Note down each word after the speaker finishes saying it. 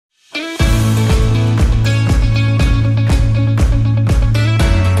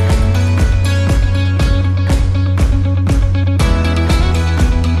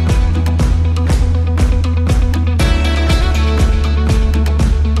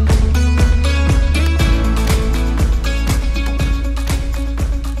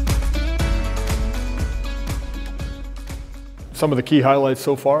Some of the key highlights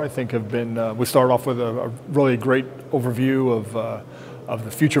so far, I think, have been, we started off with a really great overview of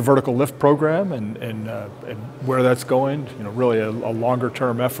the future vertical lift program and where that's going. You know, really a longer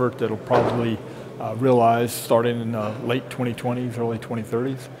term effort that'll probably realize starting in late 2020s, early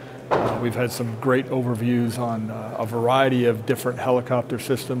 2030s. We've had some great overviews on a variety of different helicopter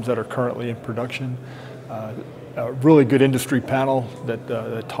systems that are currently in production. A really good industry panel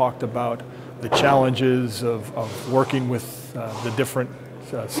that talked about the challenges of working with the different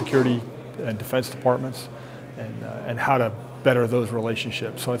security and defense departments and how to better those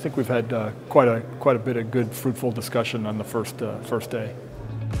relationships. So I think we've had quite a bit of good, fruitful discussion on the first day.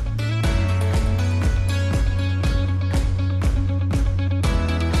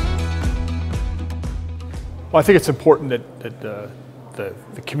 Well, I think it's important that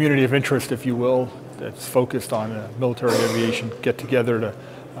the community of interest, if you will, that's focused on military aviation, get together to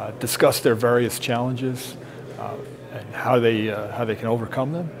discuss their various challenges and how they can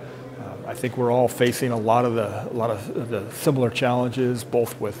overcome them. I think we're all facing a lot of the similar challenges,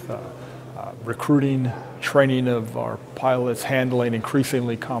 both with recruiting, training of our pilots, handling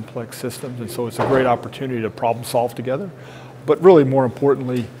increasingly complex systems, and so it's a great opportunity to problem solve together. But really, more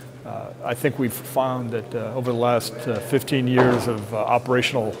importantly, I think we've found that over the last 15 years of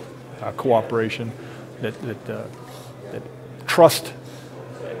operational cooperation, that trust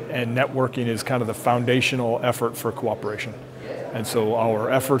and networking is kind of the foundational effort for cooperation. And so our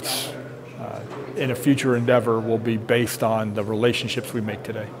efforts in a future endeavor will be based on the relationships we make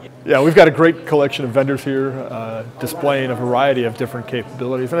today. Yeah, we've got a great collection of vendors here displaying a variety of different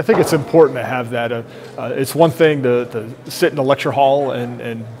capabilities, and I think it's important to have that. It's one thing to sit in a lecture hall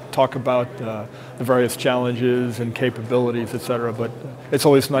and talk about the various challenges and capabilities, et cetera, but it's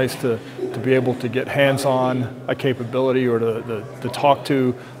always nice to be able to get hands-on a capability or to talk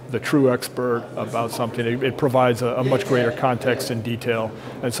to the true expert about something. It provides a much greater context and detail,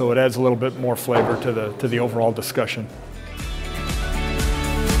 and so it adds a little bit more flavor to the overall discussion.